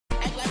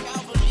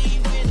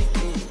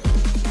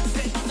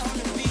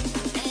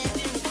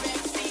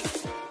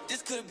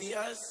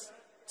us.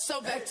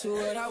 So back to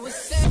what I was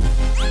saying.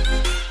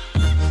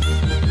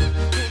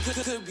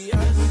 Could be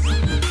us.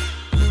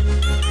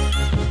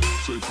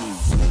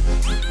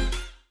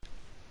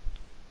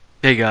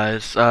 Hey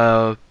guys,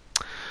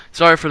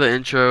 sorry for the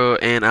intro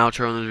and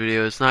outro in this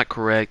video. It's not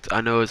correct.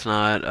 I know it's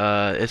not.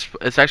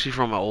 It's actually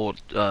from my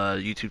old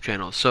YouTube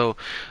channel. So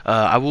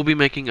I will be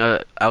making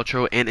a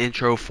outro and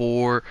intro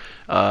for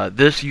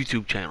this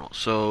YouTube channel.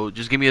 So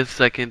just give me a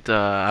second.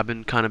 I've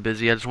been kind of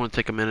busy. I just want to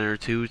take a minute or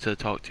two to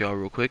talk to y'all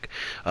real quick.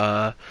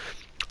 I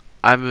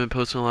haven't been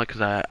posting a lot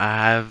because I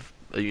have.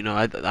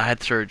 I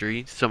had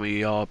surgery. Some of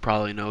y'all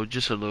probably know.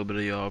 Just a little bit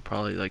of y'all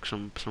probably, like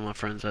some of my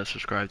friends that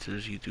subscribe to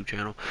this YouTube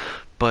channel.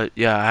 But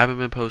yeah, I haven't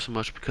been posting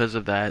much because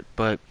of that.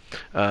 But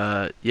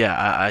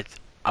yeah,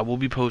 I will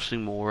be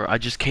posting more. I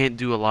just can't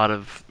do a lot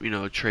of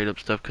trade up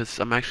stuff because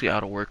I'm actually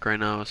out of work right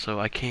now, so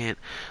I can't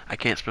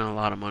spend a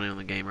lot of money on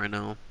the game right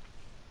now.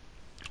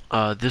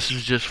 This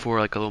is just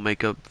for like a little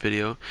makeup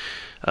video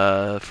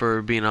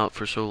for being out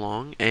for so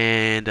long,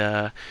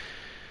 and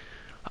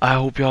I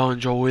hope y'all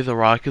enjoy the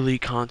Rocket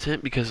League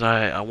content because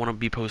I want to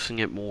be posting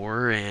it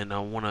more and I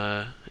want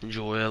to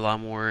enjoy a lot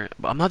more.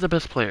 I'm not the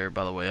best player,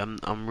 by the way.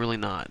 I'm really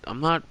not. I'm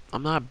not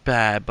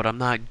bad, but I'm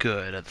not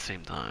good at the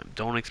same time.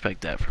 Don't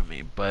expect that from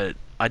me. But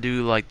I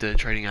do like the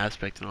trading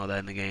aspect and all that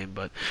in the game.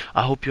 But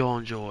I hope y'all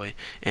enjoy,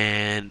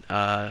 and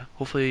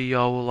hopefully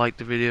y'all will like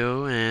the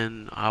video,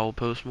 and I will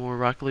post more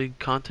Rocket League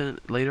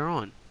content later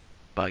on.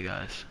 Bye,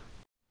 guys.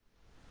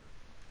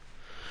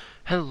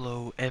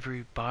 Hello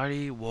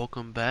everybody,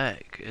 welcome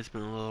back. It's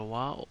been a little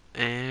while,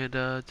 and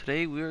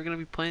today we are going to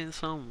be playing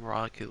some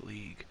Rocket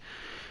League.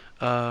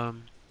 Yeah,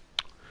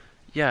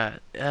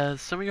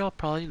 as some of y'all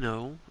probably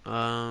know,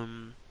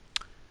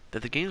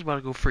 that the game's about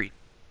to go free.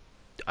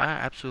 I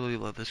absolutely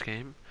love this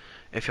game.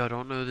 If y'all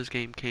don't know, this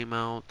game came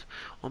out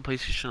on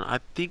PlayStation, I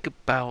think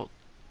about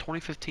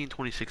 2015,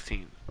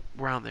 2016,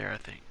 around there I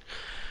think.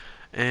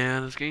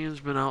 And this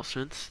game's been out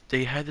since.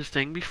 They had this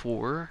thing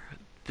before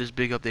this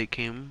big update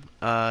came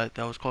that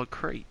was called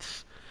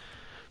crates.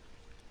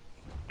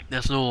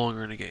 That's no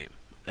longer in the game.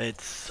 I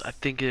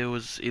think it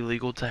was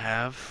illegal to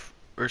have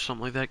or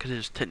something like that because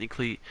it's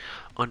technically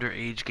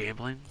underage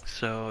gambling,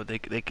 so they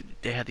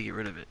had to get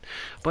rid of it.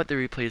 But they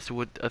replaced it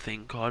with a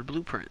thing called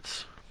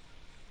blueprints.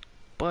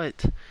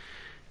 But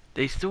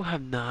they still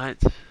have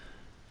not.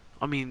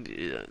 I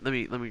mean, let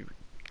me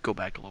go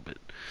back a little bit.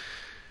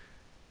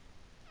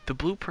 The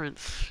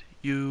blueprints,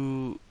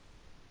 you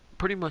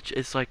pretty much,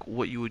 it's like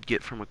what you would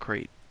get from a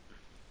crate.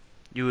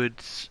 You would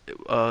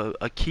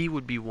a key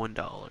would be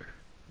 $1,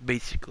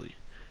 basically,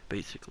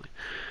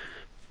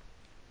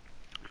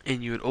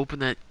 and you would open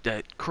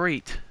that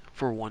crate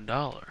for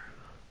 $1,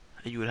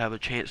 and you would have a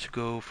chance to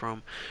go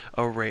from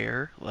a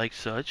rare like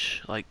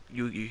such, like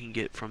you can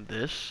get from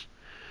this,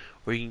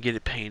 or you can get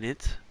it painted.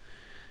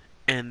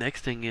 And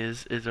next thing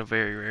is a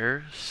very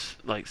rare,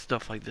 like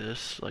stuff like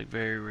this, like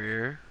very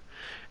rare,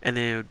 and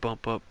then it would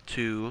bump up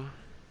to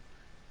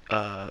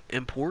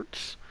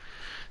imports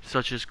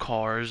such as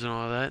cars and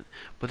all that,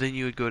 but then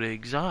you would go to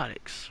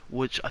exotics,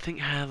 which I think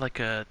had like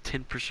a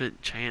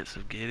 10% chance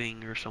of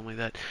getting or something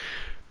like that.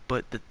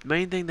 But the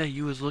main thing that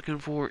you was looking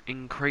for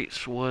in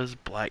crates was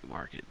black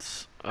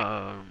markets.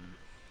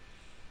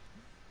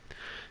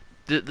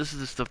 This is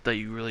the stuff that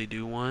you really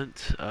do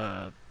want.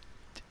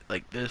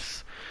 Like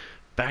this,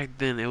 back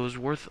then it was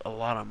worth a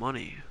lot of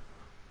money,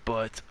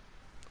 but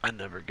I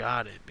never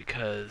got it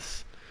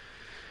because,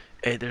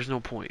 hey, there's no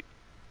point.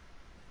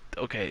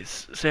 Okay,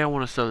 say I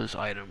want to sell this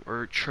item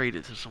or trade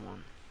it to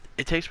someone.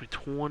 It takes me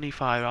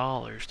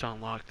 $25 to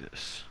unlock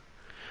this,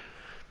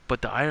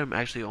 but the item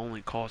actually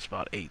only costs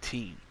about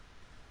 18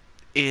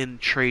 in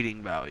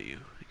trading value.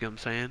 You get what I'm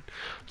saying?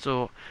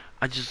 So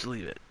I just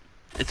leave it.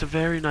 It's a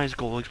very nice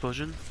gold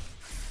explosion,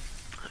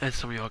 as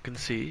some of y'all can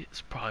see.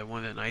 It's probably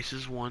one of the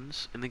nicest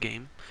ones in the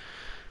game.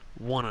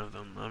 One of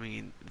them. I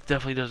mean, it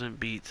definitely doesn't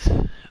beat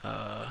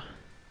what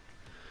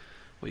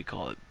do you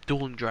call it?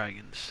 Dueling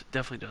Dragons.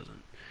 Definitely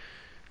doesn't.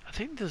 I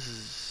think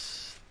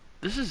this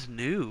is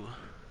new.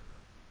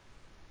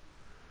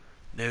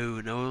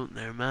 No,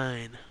 never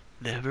mind.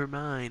 Never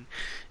mind.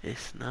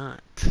 It's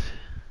not.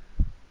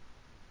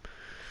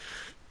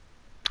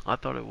 I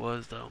thought it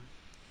was though.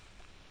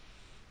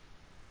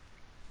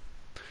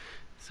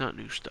 It's not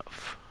new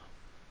stuff.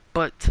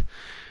 But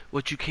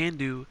what you can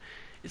do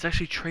is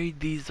actually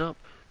trade these up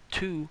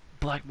to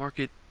black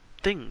market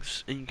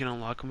things, and you can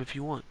unlock them if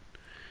you want.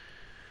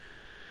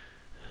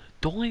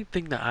 The only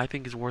thing that I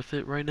think is worth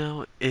it right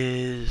now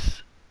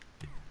is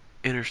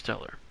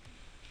Interstellar.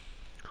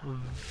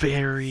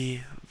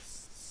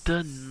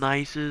 The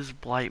nicest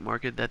black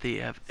market that they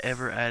have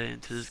ever added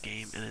into this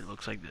game, and it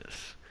looks like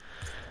this.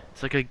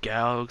 It's like a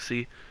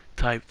galaxy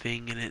type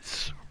thing, and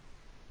it's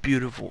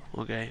beautiful,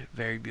 okay?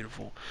 Very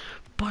beautiful.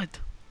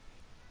 But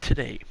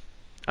today,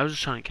 I was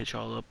just trying to catch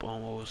y'all up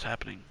on what was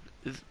happening.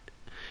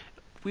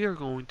 We are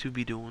going to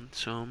be doing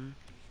some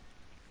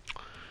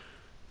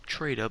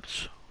trade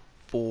ups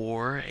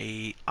for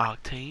a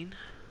octane,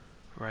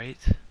 right?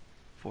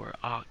 For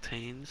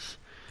octanes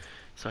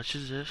such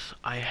as this.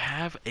 I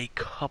have a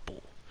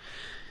couple.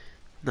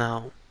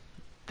 Now,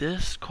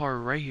 this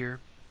card right here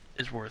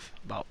is worth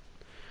about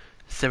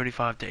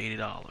 $75 to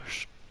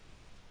 $80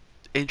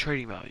 in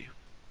trading value.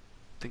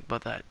 Think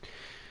about that.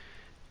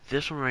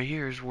 This one right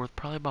here is worth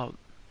probably about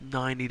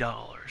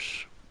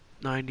 $90.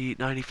 90,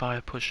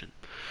 95 pushing.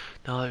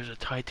 Now there's a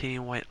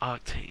titanium white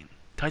octane.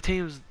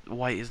 Titanium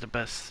white is the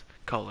best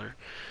color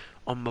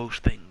on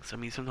most things. I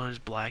mean, sometimes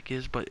black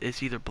is, but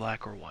it's either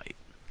black or white.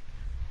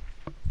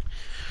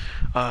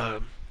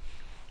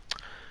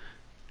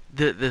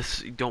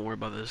 This, don't worry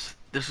about this.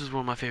 This is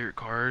one of my favorite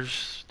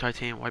cars,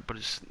 titanium white, but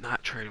it's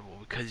not tradable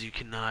because you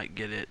cannot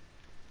get it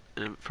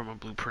from a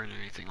blueprint or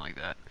anything like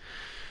that.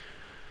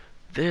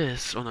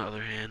 This, on the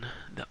other hand,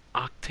 the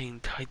octane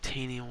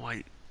titanium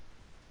white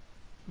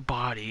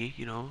body,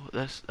 you know,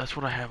 that's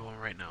what I have on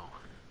right now.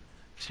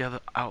 See how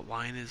the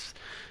outline is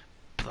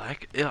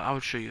black? Yeah, I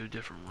would show you a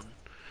different one.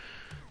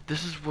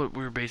 This is what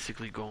we're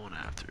basically going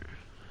after.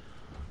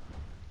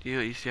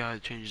 You see how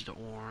it changes to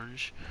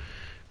orange,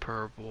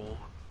 purple,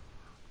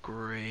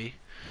 gray.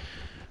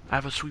 I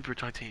have a sweeper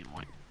titanium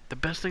white. The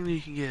best thing that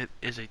you can get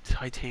is a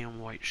titanium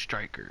white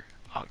striker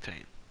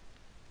octane.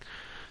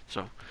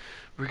 So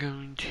we're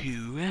going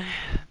to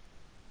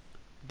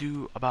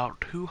do about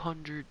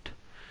 200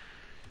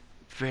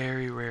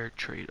 very rare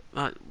trade.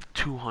 Not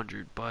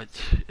 200, but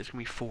it's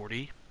gonna be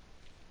 40.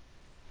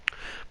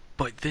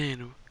 But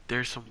then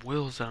there's some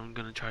wheels that I'm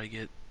gonna try to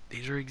get.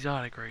 These are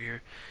exotic right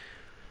here.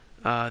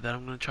 That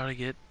I'm gonna try to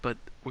get, but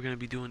we're gonna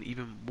be doing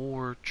even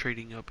more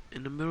trading up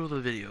in the middle of the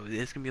video.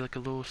 It's gonna be like a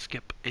little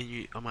skip,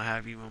 and I'm gonna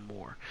have even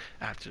more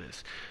after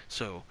this.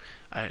 So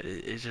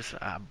it's just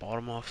I bought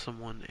them off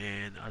someone,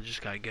 and I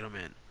just gotta get them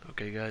in.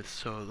 Okay, guys.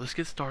 So let's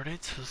get started.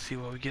 Let's see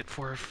what we get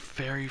for our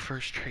very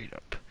first trade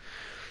up.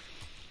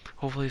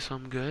 Hopefully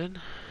something good.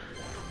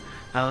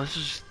 Now this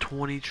is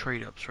 20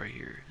 trade ups right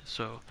here,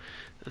 so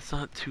that's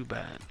not too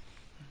bad.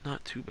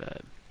 Not too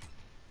bad.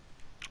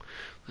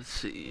 Let's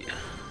see.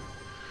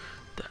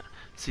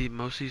 See,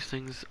 most of these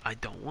things I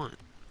don't want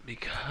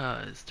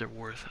because they're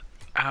worth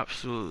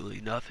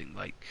absolutely nothing.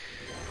 Like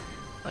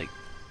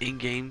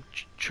in-game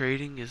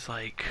trading is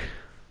like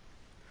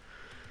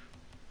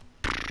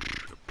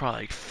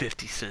probably like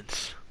 50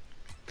 cents.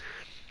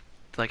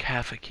 It's like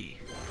half a key,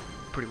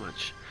 pretty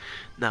much.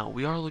 Now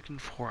we are looking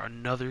for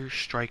another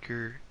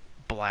striker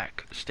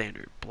black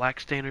standard. Black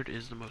standard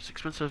is the most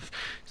expensive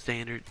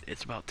standard.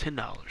 It's about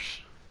 $10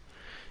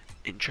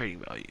 in trading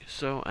value.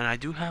 So, and I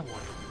do have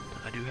one.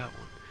 I do have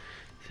one.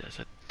 See, that's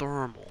a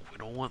thermal. We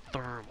don't want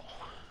thermal.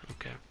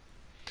 Okay.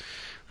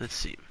 Let's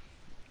see.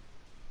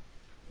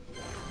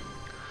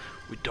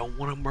 We don't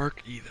want a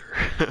merc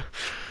either.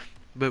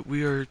 But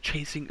we are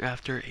chasing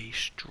after a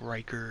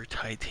striker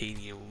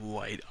titanium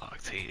white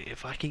octane.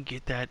 If I can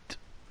get that,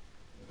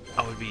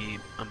 I would be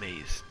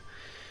amazed.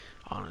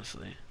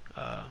 Honestly.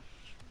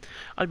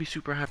 I'd be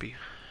super happy.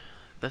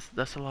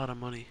 That's a lot of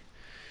money.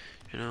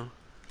 You know?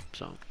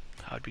 So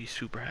I'd be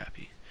super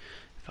happy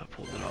if I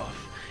pulled it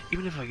off.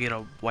 Even if I get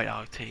a white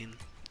octane,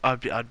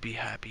 I'd be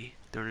happy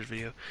during this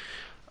video.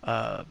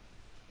 Oh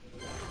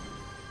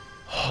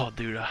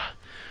dude,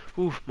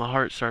 oof, my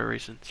heart started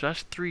racing. So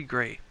that's 3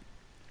 gray.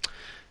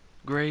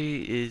 Gray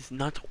is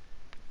not,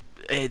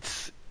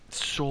 it's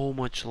so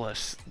much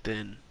less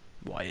than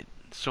white,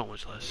 so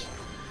much less.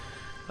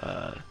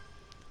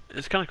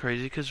 It's kind of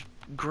crazy because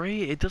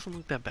gray, it doesn't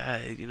look that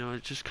bad, you know.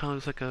 It just kind of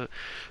looks like a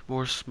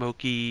more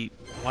smoky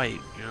white,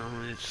 you know.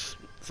 It's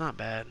not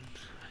bad.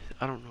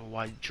 I don't know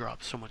why it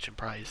dropped so much in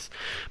price,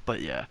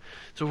 but yeah.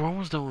 So we're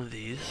almost done with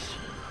these,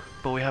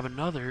 but we have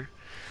another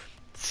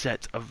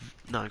set of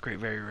non-great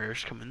very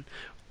rares coming.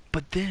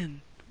 But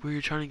then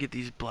we're trying to get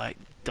these black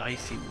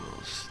dicey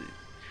wheels.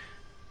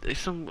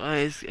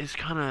 It's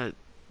kind of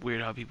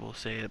weird how people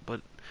say it,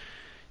 but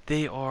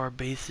they are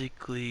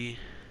basically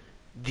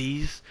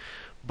these,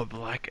 but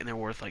black, and they're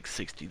worth like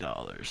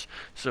 $60.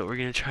 So we're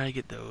gonna try to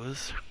get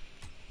those.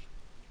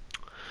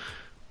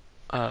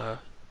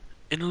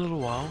 In a little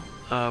while.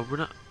 We're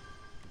not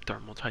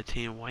thermal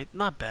titanium white,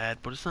 not bad,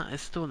 but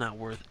it's still not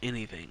worth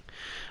anything.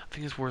 I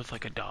think it's worth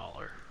like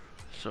 $1.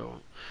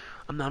 So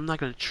I'm not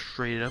gonna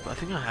trade it up. I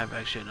think I have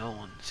actually another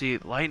one. See,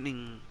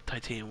 lightning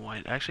titanium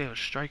white. I actually have a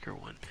striker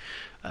one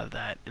of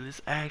that, and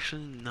it's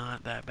actually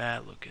not that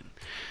bad looking.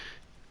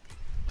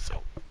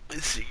 So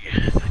let's see.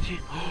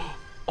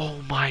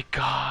 Oh my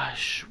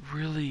gosh,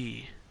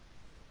 really?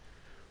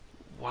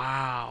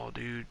 Wow,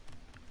 dude.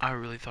 I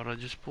really thought I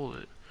just pulled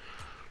it.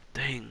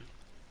 Dang.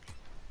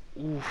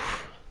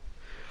 Oof.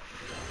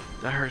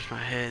 That hurts my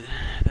head.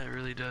 That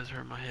really does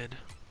hurt my head.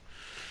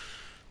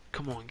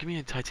 Come on, give me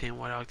a titanium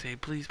white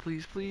octane, please,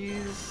 please,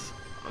 please.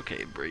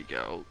 Okay,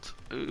 breakout.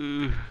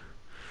 Ooh.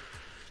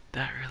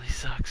 That really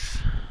sucks.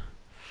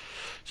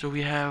 So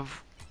we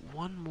have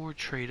one more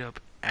trade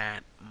up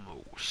at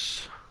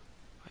most,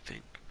 I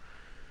think.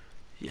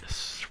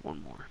 Yes,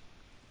 one more.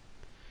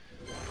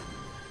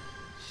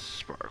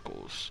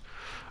 Sparkles.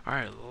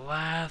 Alright,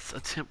 last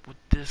attempt with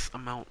this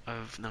amount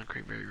of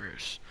non-crate very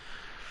rares.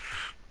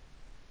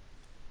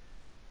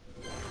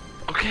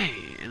 Okay,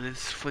 and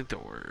it's flinked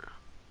over.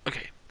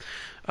 Okay.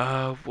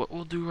 What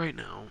we'll do right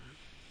now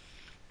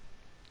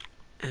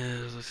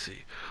is, let's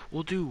see,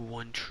 we'll do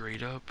one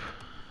trade up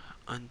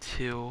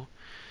until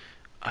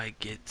I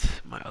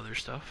get my other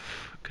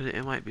stuff, because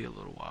it might be a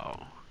little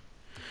while.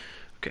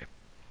 Okay,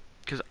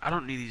 because I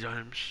don't need these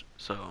items,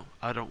 so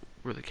I don't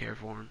really care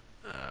for them.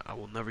 I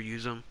will never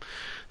use them.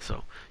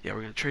 So, yeah,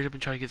 we're going to trade up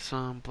and try to get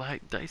some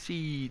black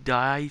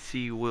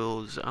dicey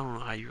wills. I don't know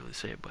how you really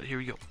say it, but here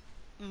we go.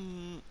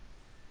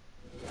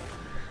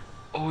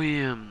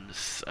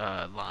 OEM's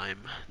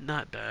lime.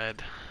 Not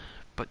bad,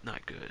 but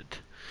not good.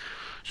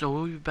 So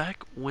we'll be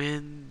back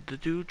when the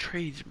dude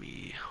trades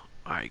me.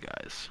 Alright,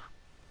 guys.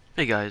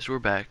 Hey, guys, we're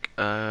back.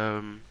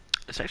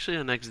 It's actually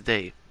the next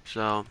day,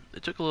 so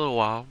it took a little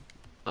while.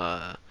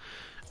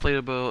 Played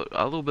about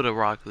a little bit of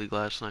Rocket League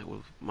last night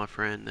with my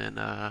friend,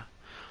 and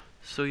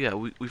so yeah,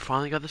 we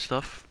finally got the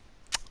stuff.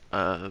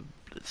 Let's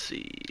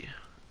see.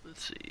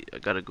 I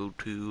gotta go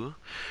to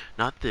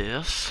not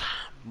this,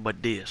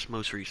 but this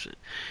most recent,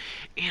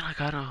 and I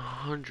got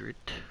 100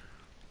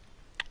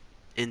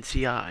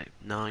 NCI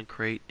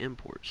non-crate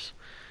imports.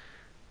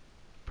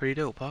 Pretty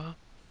dope, huh?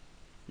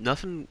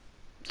 Nothing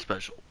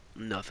special,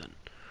 nothing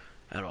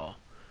at all.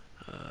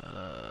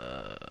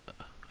 I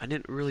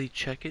didn't really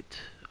check it.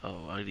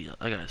 Oh, I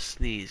gotta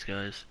sneeze,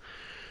 guys.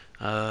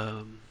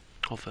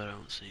 Hopefully I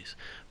don't sneeze.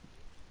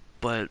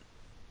 But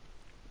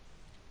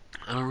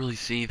I don't really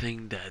see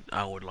anything that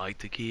I would like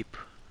to keep,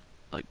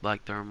 like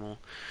black thermal,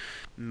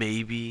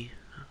 maybe.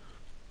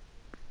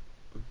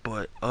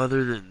 But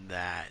other than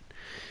that,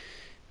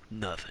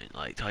 nothing.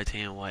 Like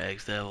titanium white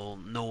X Devil,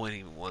 no one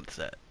even wants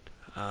that.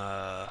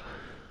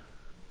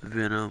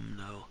 Venom,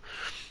 no.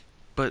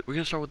 But we're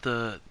gonna start with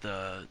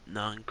the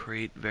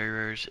non-crate very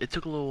rares. It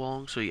took a little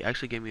long, so he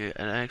actually gave me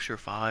an extra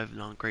 5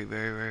 non-crate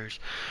very rares,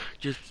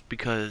 just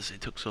because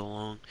it took so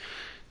long.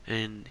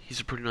 And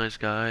he's a pretty nice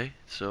guy,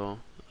 so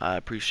I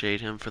appreciate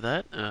him for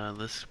that.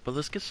 Let's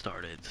get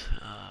started.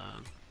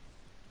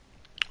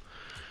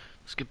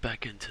 Let's get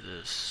back into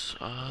this.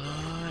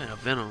 And a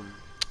Venom.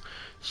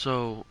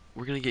 So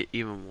we're gonna get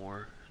even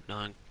more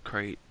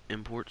non-crate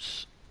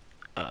imports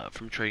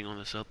from trading on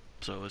this up,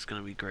 so it's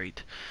gonna be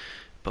great.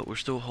 But we're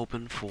still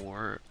hoping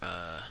for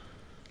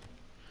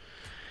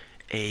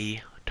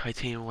a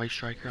titanium white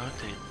striker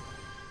octane.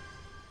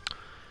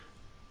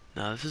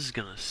 Now this is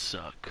gonna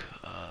suck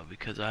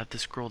because I have to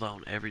scroll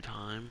down every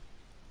time.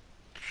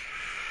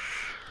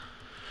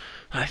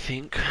 I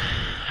think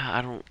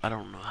I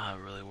don't know how it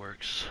really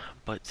works,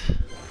 but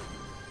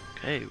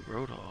okay,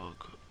 Roadhog.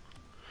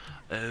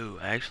 Oh,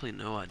 actually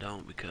no, I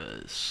don't,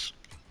 because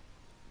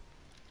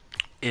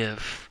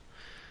if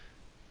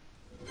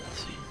let's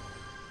see,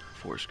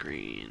 force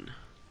green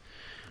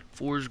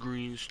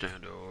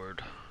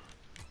standard,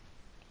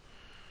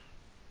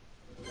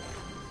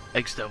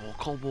 X Devil,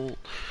 Cobalt.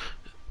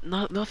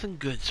 Nothing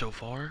good so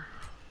far.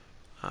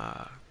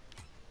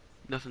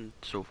 Nothing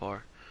so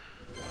far.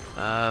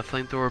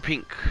 Flamethrower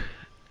pink.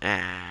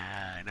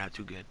 Not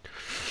too good.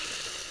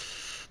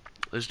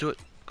 Let's do it.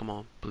 Come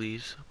on,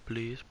 please.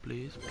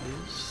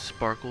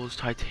 Sparkles,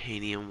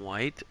 titanium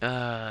white.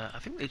 I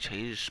think they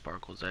changed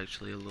sparkles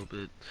actually a little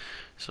bit.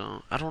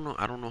 So I don't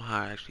know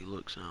how it actually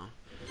looks now.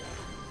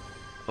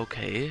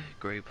 Okay,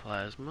 gray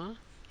plasma.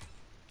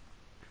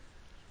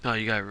 Oh,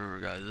 you gotta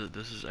remember, guys,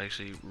 this is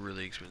actually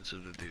really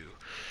expensive to do. You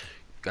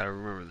gotta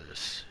remember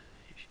this.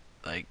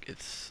 Like,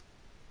 it's...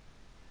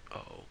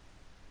 Uh-oh.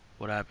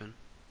 What happened?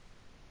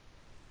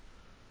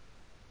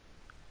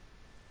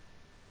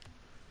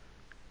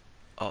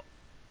 Oh,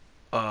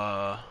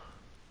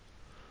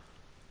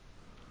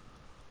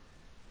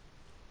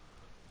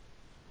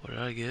 what did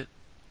I get?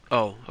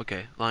 Oh,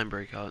 okay, line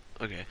breakout.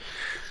 Okay.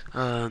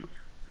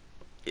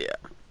 Yeah.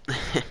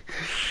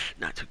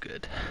 Not too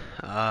good.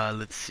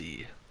 Let's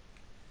see.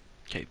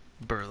 Okay,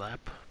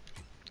 burlap.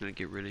 Gonna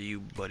get rid of you,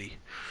 buddy.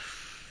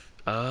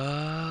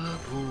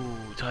 Ooh,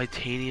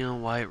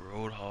 titanium white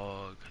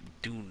Roadhog.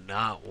 Do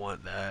not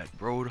want that.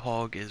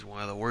 Roadhog is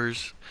one of the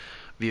worst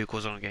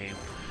vehicles on the game.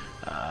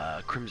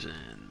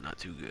 Crimson, not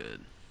too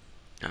good.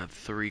 I have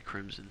 3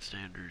 Crimson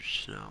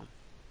standards now.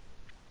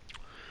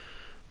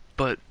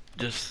 But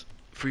just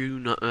for you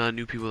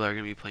new people that are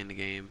gonna be playing the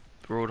game,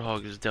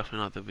 Roadhog is definitely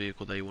not the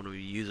vehicle that you want to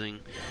be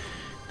using.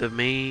 The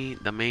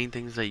main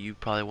things that you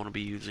probably want to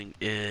be using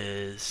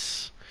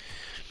is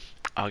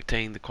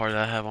Octane, the car that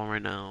I have on right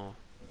now.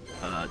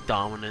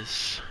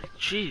 Dominus.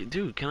 Gee,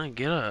 dude, can I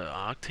get a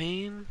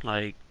Octane?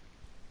 Like,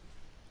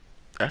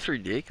 that's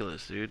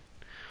ridiculous, dude.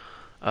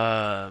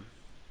 Let's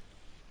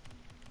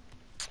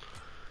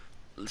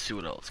see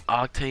what else.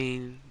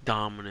 Octane,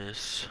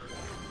 Dominus.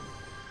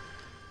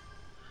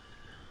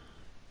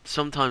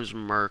 Sometimes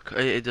Merc.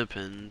 It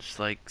depends.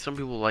 Like, some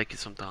people like it,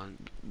 sometimes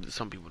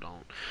some people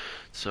don't.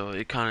 So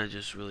it kind of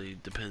just really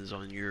depends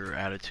on your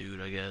attitude,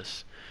 I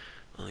guess,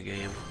 on the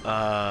game.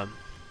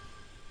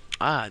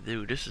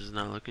 Dude, this is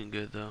not looking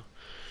good though.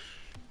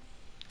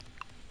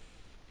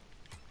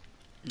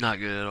 Not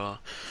good at all.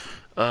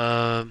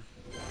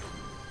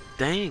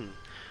 Dang.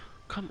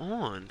 Come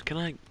on. Can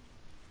I...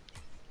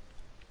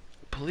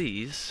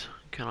 Please.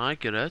 Can I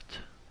get it?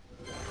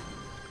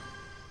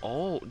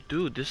 Oh,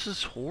 dude, this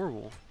is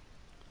horrible.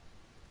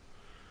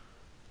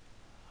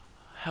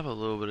 I have a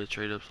little bit of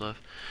trade-ups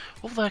left.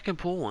 Hopefully I can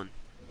pull one.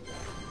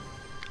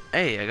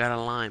 Hey, I got a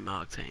lime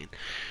octane.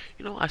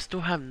 You know, I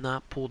still have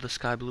not pulled the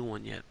sky blue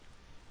one yet,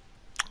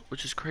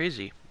 which is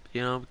crazy.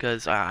 You know,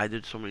 because I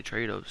did so many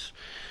trade-ups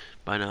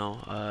by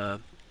now.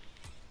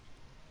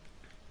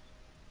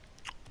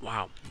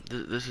 Wow,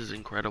 this is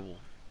incredible.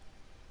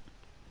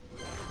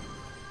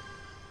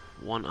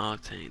 One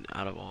octane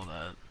out of all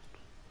that.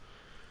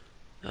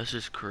 That's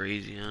just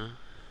crazy, huh?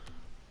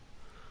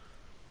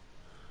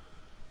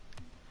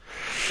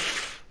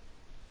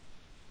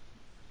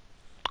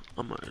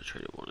 I'm gonna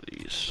trade one of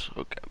these.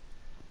 Okay.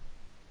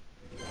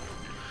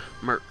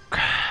 Merc.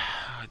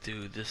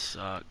 Dude, this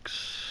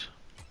sucks.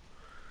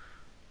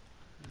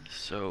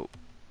 So,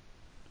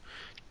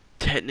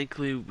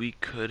 technically we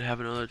could have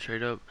another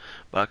trade up,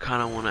 but I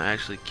kind of want to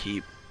actually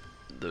keep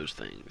those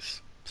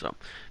things. So,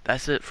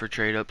 that's it for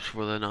trade ups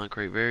for the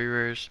non-crate very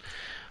rares.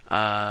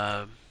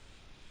 Uh,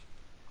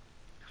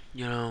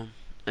 you know,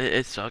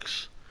 it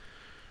sucks,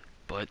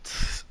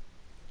 but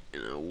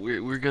you know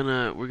we're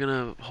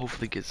gonna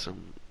hopefully get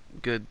some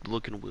good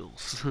looking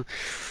wheels,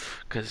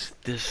 cause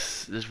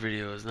this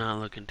video is not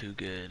looking too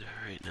good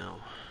right now.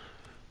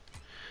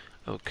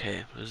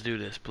 Okay, let's do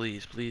this,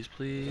 please, please,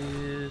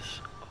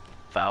 please.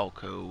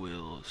 Falco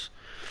wheels.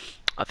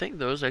 I think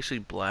those actually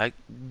black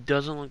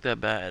doesn't look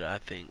that bad. I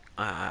think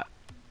I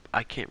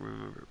can't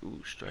remember.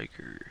 Ooh,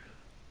 striker.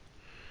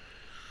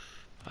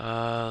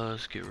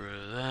 Let's get rid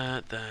of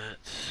that.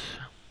 That's.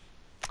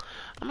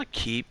 I'm gonna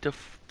keep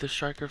the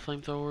striker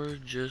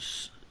flamethrower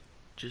just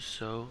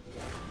so.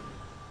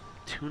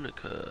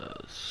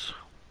 Tunicas,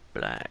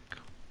 black.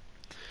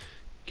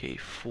 Okay,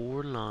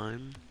 4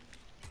 lime.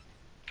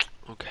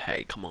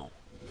 Okay, come on.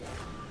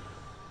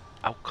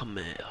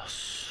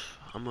 Alchemist.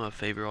 I'm gonna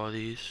favor all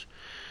these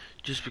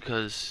just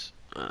because,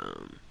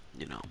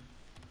 you know,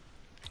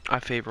 I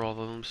favor all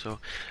of them, so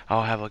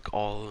I'll have like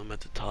all of them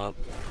at the top.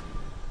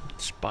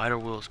 Spider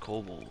Wheels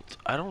Cobalt.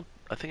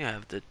 I think I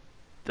have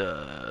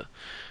the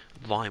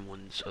lime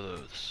ones of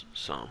those,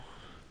 so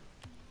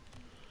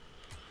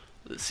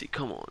let's see,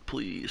 come on,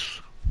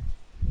 please.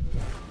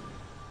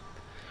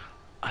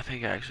 I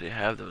think I actually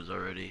have those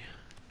already.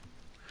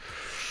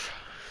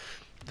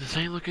 This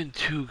ain't looking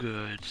too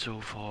good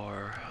so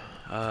far.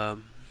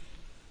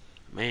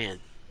 Man.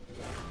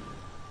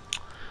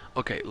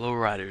 Okay, Low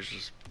Riders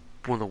is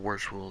one of the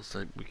worst wheels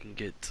that we can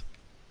get.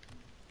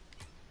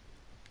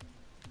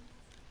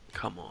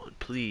 Come on,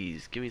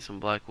 please, give me some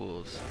black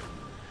wheels.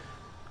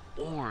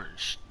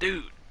 Orange,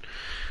 dude.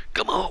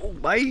 Come on,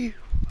 boy. You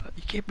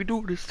can't be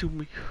doing this to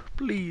me.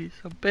 Please,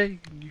 I'm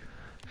begging you.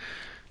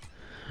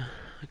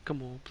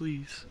 Come on,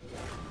 please.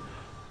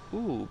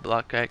 Ooh,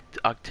 Black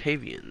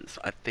Octavians.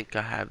 I think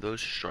I have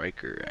those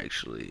striker,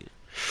 actually.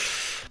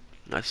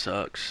 That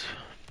sucks.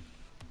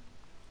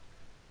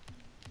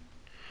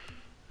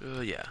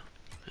 Yeah.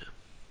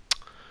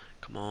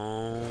 Come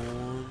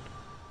on.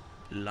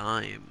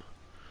 Lime.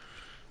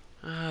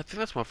 I think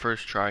that's my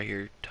first try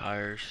here.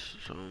 Tires,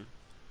 so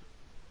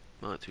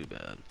not too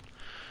bad.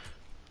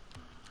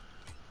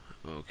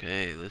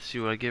 Okay, let's see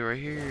what I get right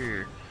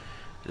here.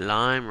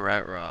 Lime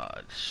rat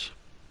rods.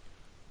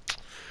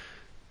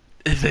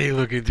 This ain't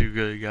looking too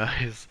good,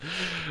 guys.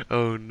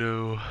 Oh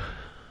no.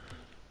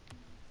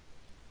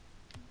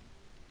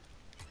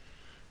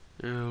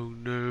 Oh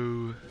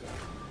no.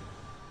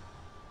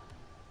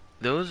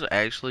 Those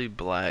actually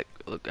black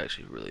look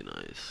actually really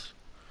nice.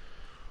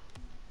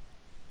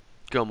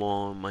 Come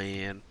on,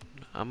 man.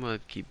 I'm gonna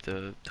keep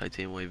the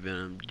titanium white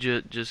venom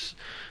just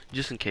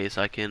in case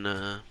I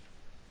can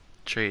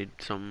trade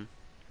some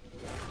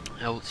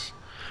else.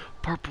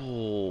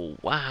 Purple.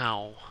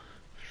 Wow.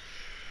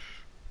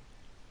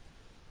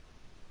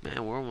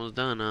 Man, we're almost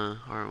done,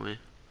 aren't we? I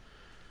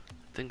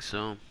think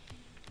so.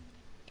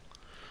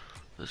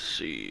 Let's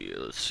see.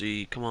 Let's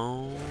see. Come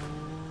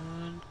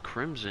on.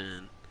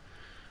 Crimson.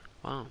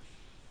 Wow.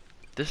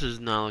 This is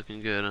not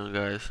looking good,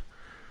 guys?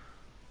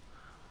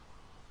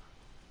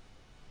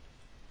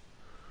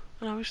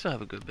 No, we still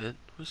have a good bit.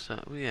 We still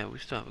have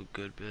a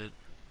good bit.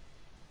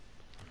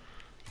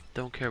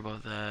 Don't care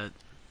about that.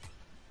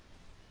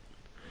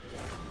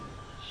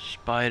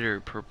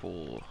 Spider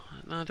purple.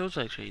 No, those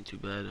actually ain't too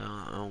bad.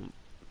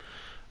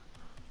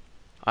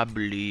 I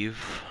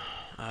believe.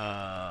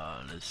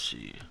 Let's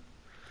see.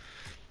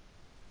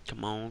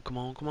 Come on, come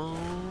on, come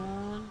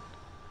on.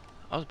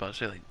 I was about to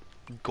say like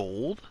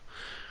gold.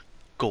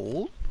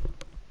 Gold.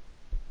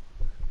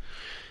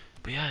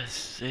 But yeah,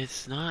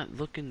 it's not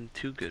looking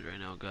too good right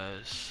now,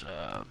 guys.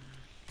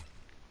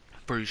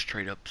 For these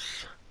trade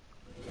ups.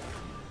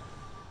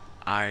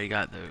 I already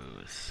got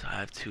those.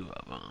 I have 2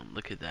 of them.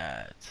 Look at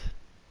that.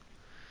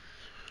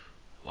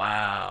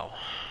 Wow.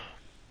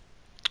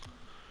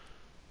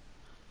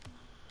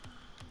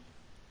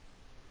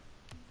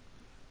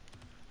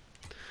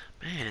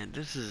 Man,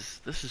 this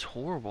is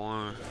horrible,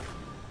 huh?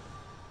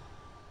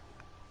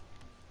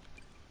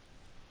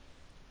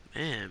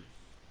 Man.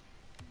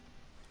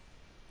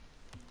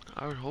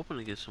 I was hoping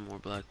to get some more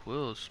black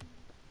wheels.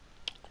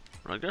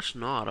 I guess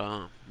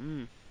not,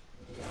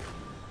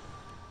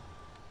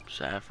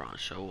 Saffron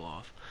show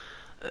off.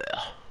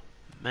 Ugh.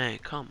 Man,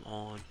 come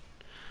on.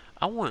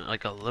 I want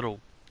like a little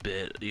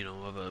bit, you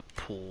know, of a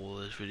pool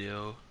this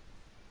video.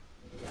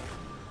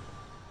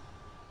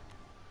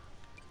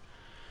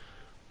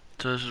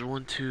 So this is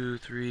 1, 2,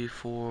 3,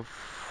 4,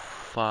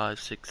 5,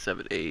 6,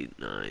 7, 8,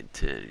 9,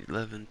 10,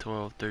 11,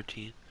 12,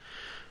 13,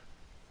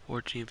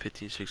 14,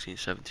 15, 16,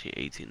 17,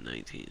 18,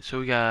 19. So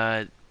we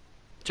got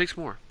 6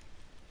 more.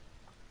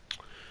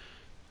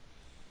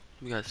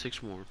 We got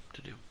 6 more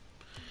to do.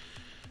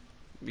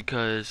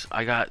 Because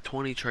I got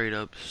 20 trade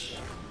ups.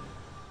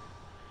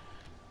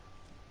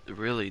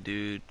 Really,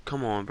 dude.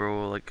 Come on,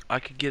 bro. Like, I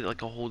could get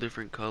like a whole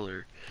different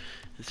color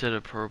instead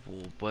of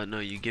purple. But no,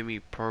 you give me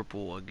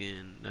purple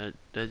again.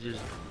 That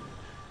just...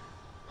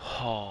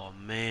 Oh,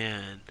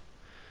 man.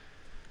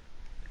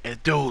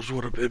 If those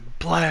would have been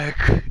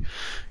black.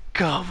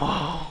 Come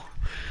on.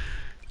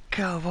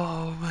 Come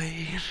on,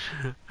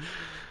 man.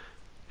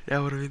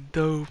 That would have been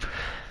dope.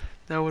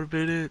 That would have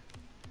been it.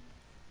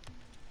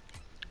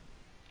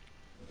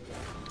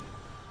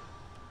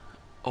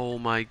 Oh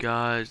my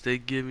gosh, they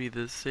give me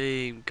the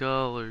same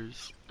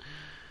colors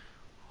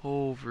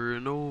over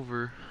and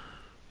over.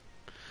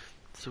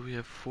 So we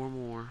have 4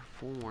 more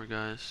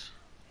guys.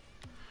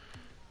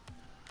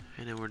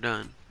 And then we're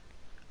done.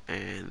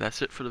 And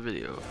that's it for the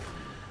video.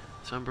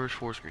 Sunburst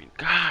 4 screen.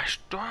 Gosh,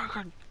 dark,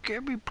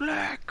 give me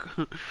black.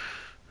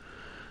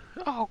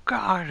 Oh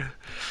god.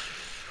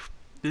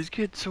 This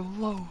kid's so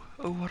low.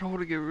 Oh, I don't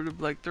want to get rid of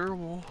black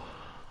thermal.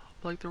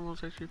 Black thermal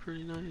is actually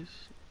pretty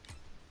nice.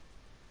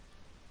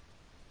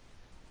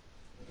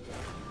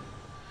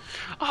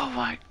 Oh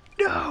my,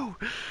 no!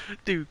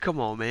 Dude, come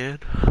on, man.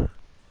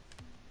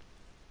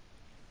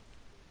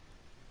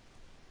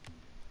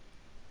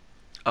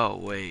 Oh,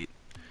 wait.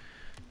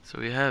 So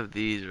we have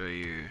these right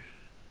here.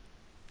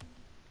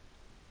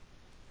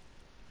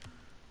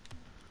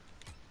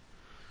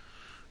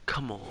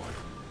 Come on.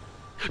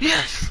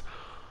 Yes!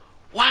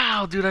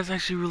 Wow, dude, that's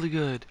actually really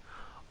good.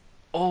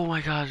 Oh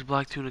my gosh,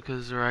 black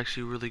tunicas are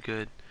actually really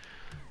good.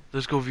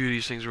 Let's go view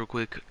these things real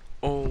quick.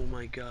 Oh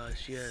my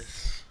gosh,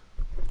 yes.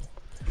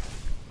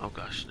 Oh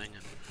gosh, dang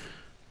it.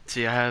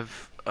 See, I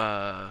have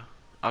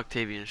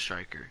Octavian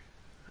Striker,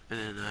 and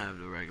then I have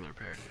the regular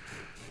pair.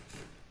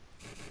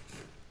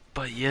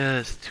 But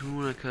yes,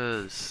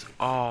 tunicas.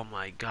 Oh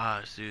my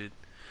gosh, dude.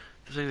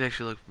 Those things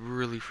actually look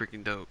really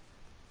freaking dope.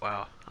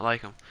 Wow, I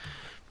like them.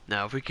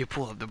 Now, if we could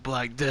pull up the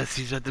Black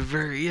Deaths at the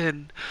very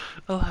end,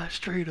 the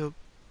last trade up,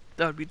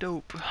 that would be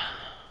dope.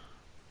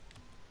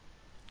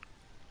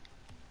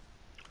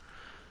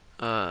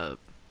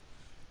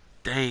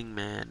 Dang,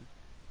 man.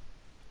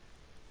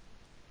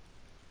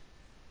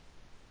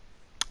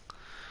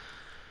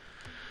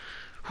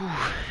 Whew.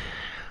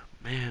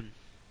 Man.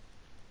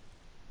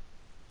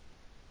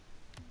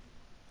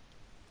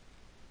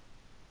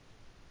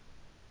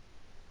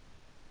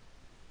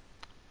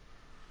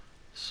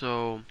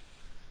 So,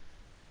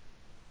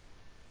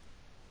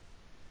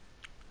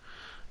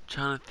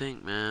 trying to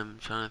think, man. I'm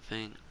trying to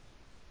think.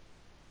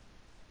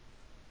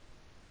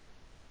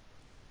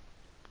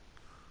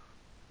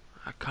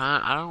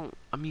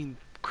 I mean,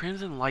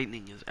 Crimson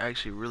Lightning is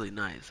actually really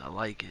nice. I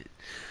like it.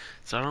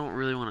 So I don't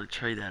really want to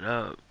trade that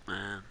up,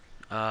 man.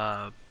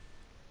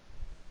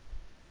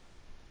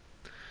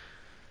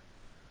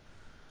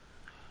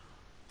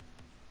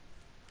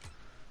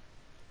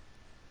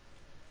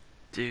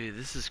 Dude,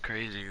 this is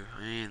crazy.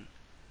 I mean,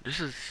 this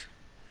is...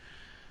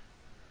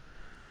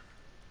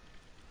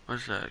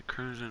 What's that?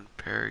 Crimson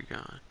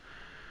Paragon.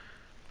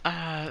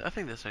 I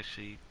think that's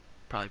actually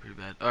probably pretty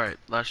bad. Alright,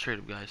 last trade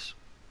up, guys.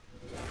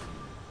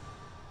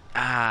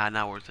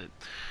 Not worth it.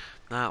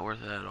 Not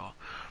worth it at all.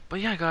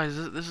 But yeah, guys,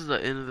 this is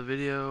the end of the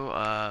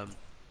video.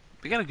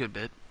 We got a good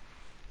bit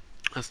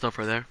of stuff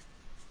right there.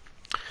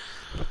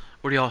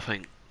 What do y'all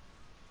think?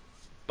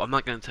 I'm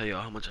not going to tell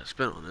y'all how much I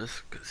spent on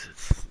this, because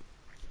it's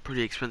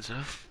pretty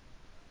expensive.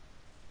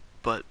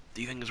 But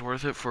do you think it's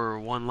worth it for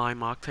 1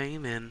 lime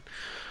octane and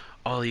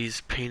all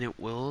these painted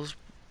wheels?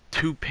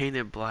 2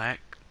 painted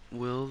black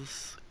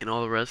wheels, and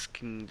all the rest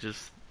can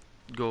just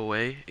go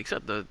away,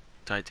 except the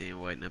titanium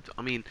white nip.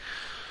 I mean,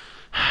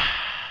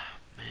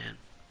 man,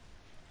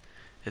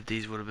 if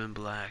these would have been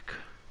black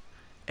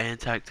and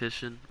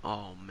tactician,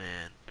 oh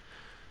man.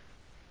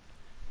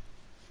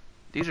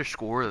 These are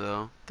score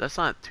though. That's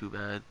not too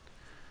bad.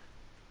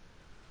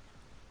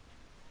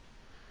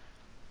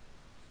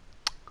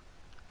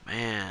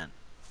 Man,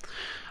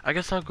 I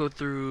guess I'll go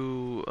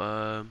through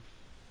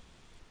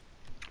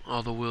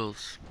all the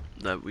wheels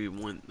that we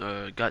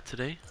got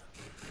today.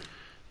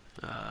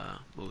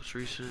 Most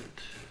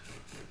recent.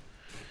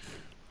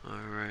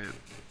 Alright,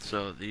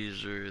 so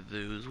these are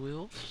those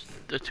wheels.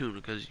 The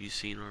tunicas you've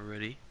seen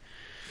already.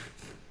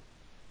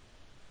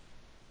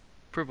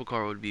 Purple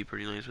car would be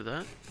pretty nice with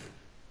that.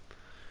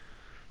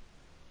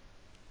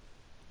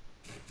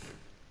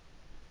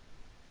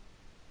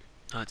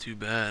 Not too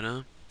bad,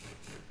 huh?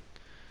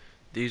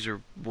 These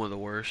are one of the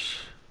worst.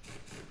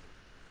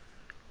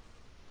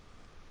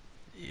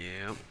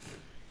 Yep.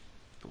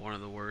 one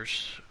of the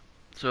worst.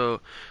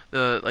 So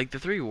the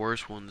three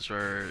worst ones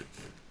are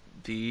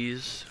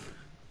these,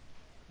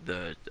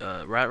 the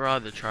rat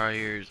rod, the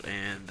tri-ears,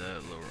 and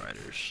the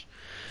lowriders.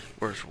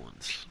 Worst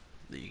ones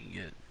that you can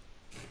get.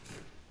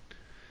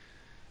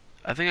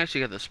 I think I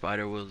actually got the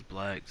spider wheels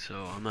black,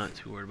 so I'm not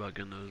too worried about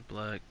getting those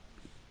black.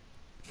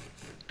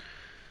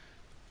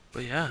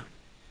 But yeah,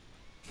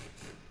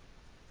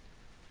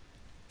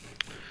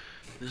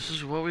 this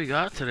is what we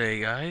got today,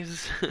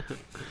 guys.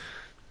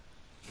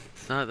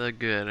 It's not that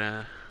good,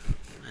 man.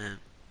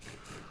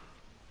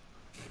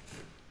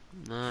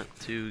 Not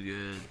too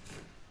good.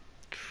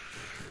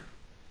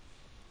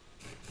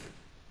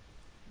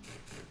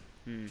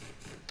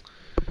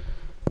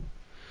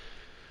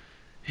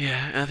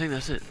 Yeah, I think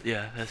that's it.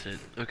 Yeah, that's it.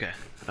 Okay.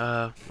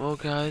 Well,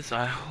 guys,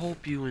 I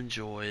hope you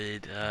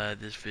enjoyed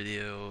this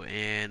video,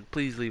 and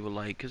please leave a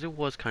like, because it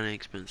was kind of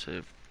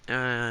expensive.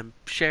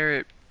 Share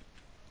it,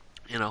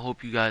 and I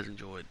hope you guys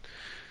enjoyed.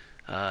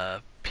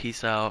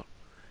 Peace out.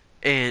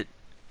 And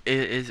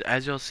it is,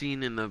 as y'all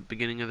seen in the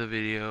beginning of the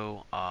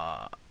video,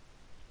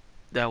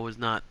 that was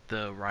not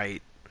the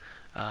right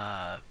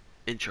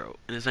intro,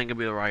 and this ain't gonna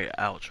be the right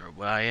outro,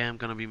 but I am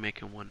gonna be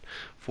making one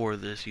for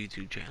this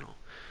YouTube channel.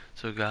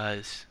 So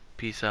guys,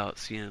 peace out,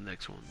 see you in the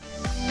next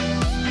one.